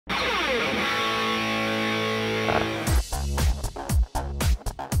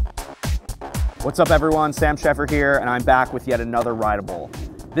What's up everyone, Sam Sheffer here, and I'm back with yet another rideable.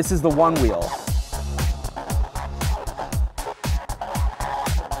 This is the Onewheel.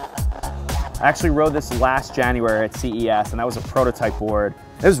 I actually rode this last January at CES, and that was a prototype board.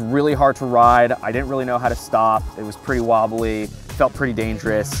 It was really hard to ride. I didn't really know how to stop. It was pretty wobbly, felt pretty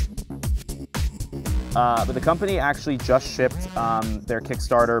dangerous. But the company actually just shipped their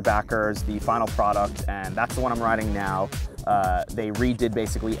Kickstarter backers the final product, and that's the one I'm riding now. They redid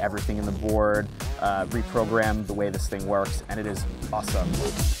basically everything in the board, reprogrammed the way this thing works, and it is awesome.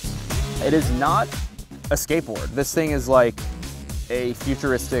 It is not a skateboard. This thing is like a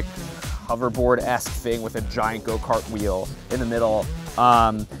futuristic hoverboard-esque thing with a giant go-kart wheel in the middle.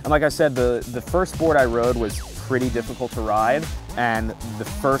 And like I said, the first board I rode was pretty difficult to ride, and the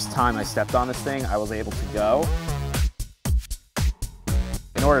first time I stepped on this thing, I was able to go.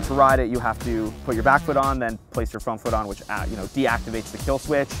 In order to ride it, you have to put your back foot on, then place your front foot on, which deactivates the kill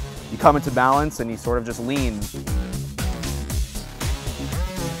switch. You come into balance and you sort of just lean.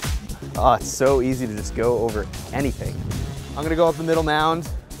 Oh, it's so easy to just go over anything. I'm gonna go up the middle mound.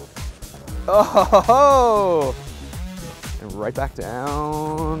 Oh, and right back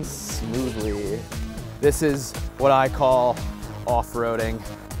down smoothly. This is what I call off-roading.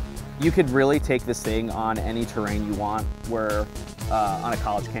 You could really take this thing on any terrain you want. We're on a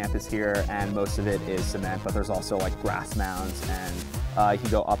college campus here, and most of it is cement, but there's also like grass mounds, and you can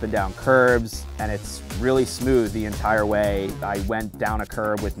go up and down curbs, and it's really smooth the entire way. I went down a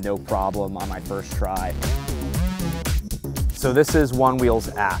curb with no problem on my first try. So this is Onewheel's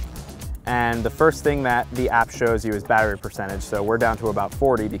app, and the first thing that the app shows you is battery percentage. So we're down to about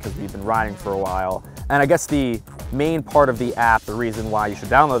 40 because we've been riding for a while. And I guess the main part of the app, the reason why you should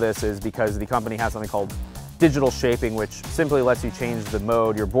download this, is because the company has something called digital shaping, which simply lets you change the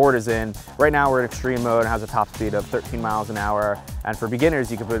mode your board is in. Right now we're in extreme mode and has a top speed of 13 miles an hour. And for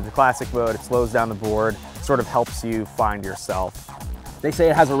beginners, you can put it into classic mode. It slows down the board, sort of helps you find yourself. They say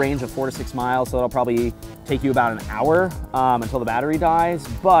it has a range of 4 to 6 miles, so it'll probably take you about an hour until the battery dies.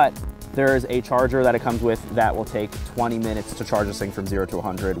 But there's a charger that it comes with that will take 20 minutes to charge this thing from 0 to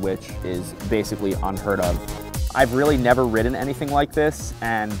 100, which is basically unheard of. I've really never ridden anything like this,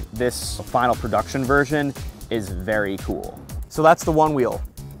 and this final production version is very cool. So that's the Onewheel.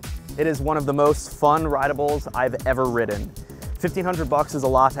 It is one of the most fun rideables I've ever ridden. 1,500 bucks is a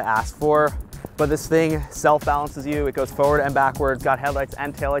lot to ask for, but this thing self-balances you. It goes forward and backwards, got headlights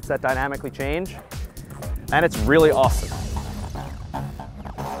and taillights that dynamically change, and it's really awesome.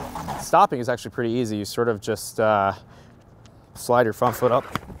 Stopping is actually pretty easy. You sort of just slide your front foot up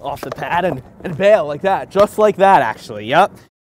off the pad and bail like that, just like that actually, yep.